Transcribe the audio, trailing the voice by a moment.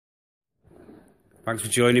Thanks for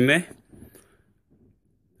joining me.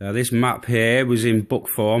 This map here was in book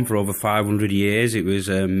form for over 500 years. It was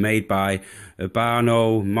made by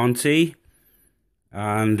Urbano Monti,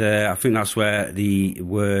 and I think that's where the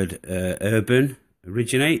word urban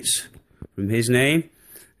originates, from his name.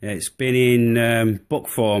 It's been in book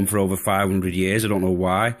form for over 500 years. I don't know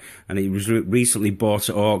why. And it was recently bought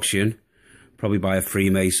at auction, probably by a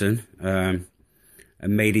Freemason, and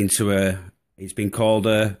made into it's been called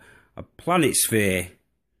a planet sphere.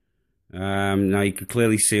 Now you can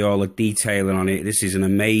clearly see all the detailing on it. This is an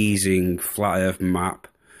amazing flat Earth map.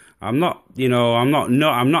 I'm not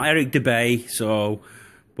Eric DeBay,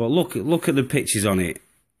 but look at the pictures on it.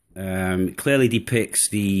 It clearly depicts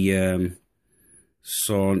the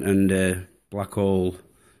sun and the black hole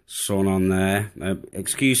sun on there.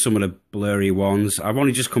 Excuse some of the blurry ones. I've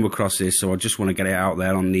only just come across this, so I just want to get it out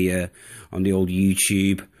there on the old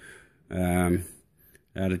YouTube.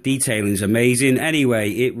 The detailing's amazing.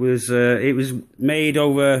 Anyway, it was made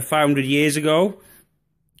over 500 years ago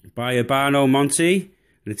by Urbano Monti,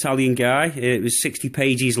 an Italian guy. It was 60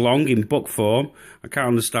 pages long in book form. I can't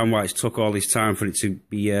understand why it's took all this time for it to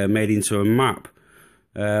be made into a map.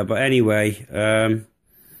 But anyway,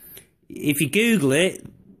 if you Google it,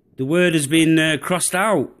 the word has been crossed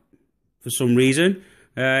out for some reason.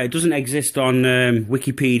 It doesn't exist on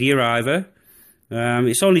Wikipedia either.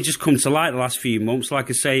 It's only just come to light the last few months. Like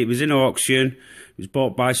I say, it was in auction. It was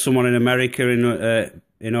bought by someone in America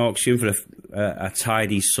in auction for a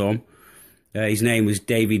tidy sum. His name was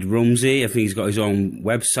David Rumsey. I think he's got his own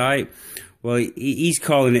website. Well, he's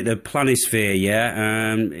calling it the planisphere,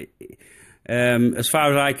 yeah. As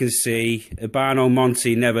far as I can see, Urbano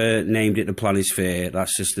Monti never named it the planisphere.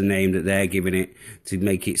 That's just the name that they're giving it to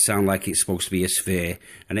make it sound like it's supposed to be a sphere,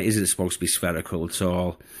 and it isn't supposed to be spherical at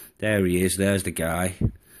all. There he is. There's the guy.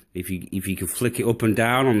 If you can flick it up and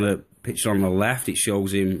down on the picture on the left, it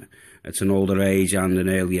shows him at an older age and an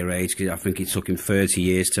earlier age, because I think it took him 30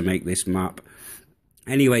 years to make this map.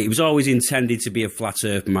 Anyway, it was always intended to be a flat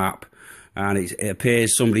Earth map, and it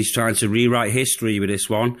appears somebody's trying to rewrite history with this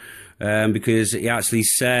one, because it actually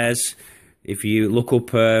says, if you look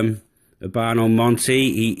up Urbano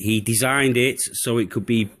Monti, he designed it so it could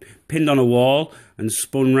be pinned on a wall and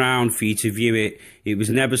spun round for you to view it. It was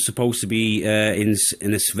never supposed to be in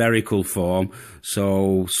a spherical form,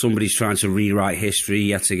 so somebody's trying to rewrite history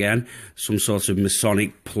yet again. Some sort of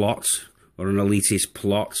Masonic plot or an elitist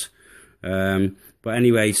plot. But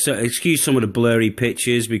anyway, so excuse some of the blurry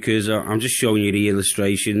pictures, because I'm just showing you the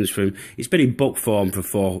illustrations from. It's been in book form for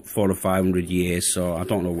 400 or 500 years, so I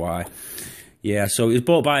don't know why. Yeah, so it was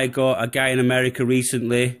bought by a guy in America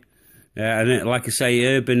recently. And like I say,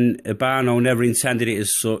 Urbano never intended it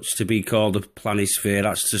as such to be called a planisphere.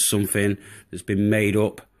 That's just something that's been made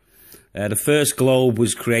up. The first globe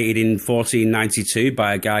was created in 1492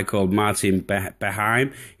 by a guy called Martin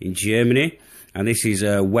Beheim in Germany, and this is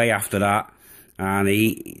way after that. And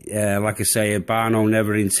like I say, Urbano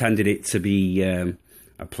never intended it to be a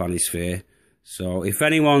planisphere. So if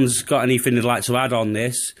anyone's got anything they'd like to add on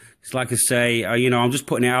this, it's like I say, I'm just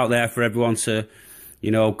putting it out there for everyone to,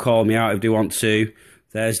 call me out if they want to.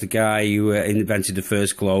 There's the guy who invented the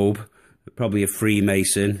first globe, probably a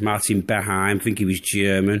Freemason, Martin Beheim. I think he was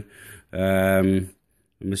German,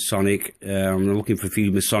 Masonic. I'm looking for a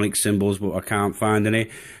few Masonic symbols, but I can't find any.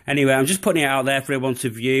 Anyway, I'm just putting it out there for everyone to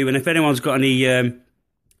view. And if anyone's got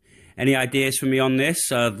any ideas for me on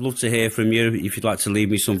this, I'd love to hear from you if you'd like to leave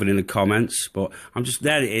me something in the comments. But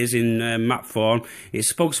there it is in map form. It's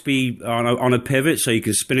supposed to be on a pivot, so you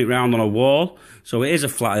can spin it round on a wall. So it is a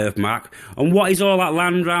flat Earth map. And what is all that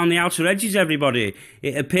land round the outer edges, everybody?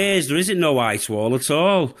 It appears there isn't no ice wall at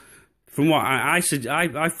all. From what I said,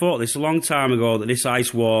 I thought this a long time ago, that this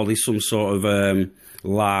ice wall is some sort of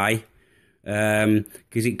lie,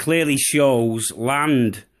 because it clearly shows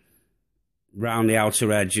land round the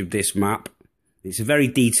outer edge of this map. It's a very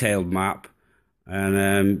detailed map,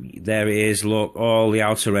 and there it is. Look, all the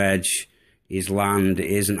outer edge is land. It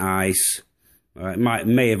isn't ice. It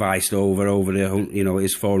may have iced over the, it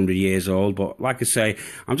is 400 years old. But like I say,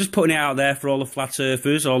 I'm just putting it out there for all the flat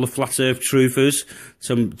earthers, all the flat Earth truthers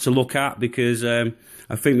to look at, because I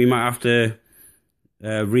think we might have to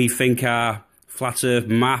rethink our flat Earth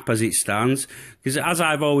map as it stands, because as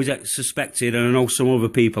I've always suspected, and I know some other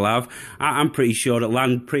people have, I'm pretty sure that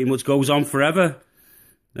land pretty much goes on forever.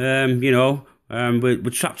 We're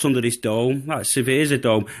trapped under this dome. That's if it is a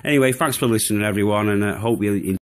dome. Anyway, thanks for listening, everyone, and I hope you enjoy.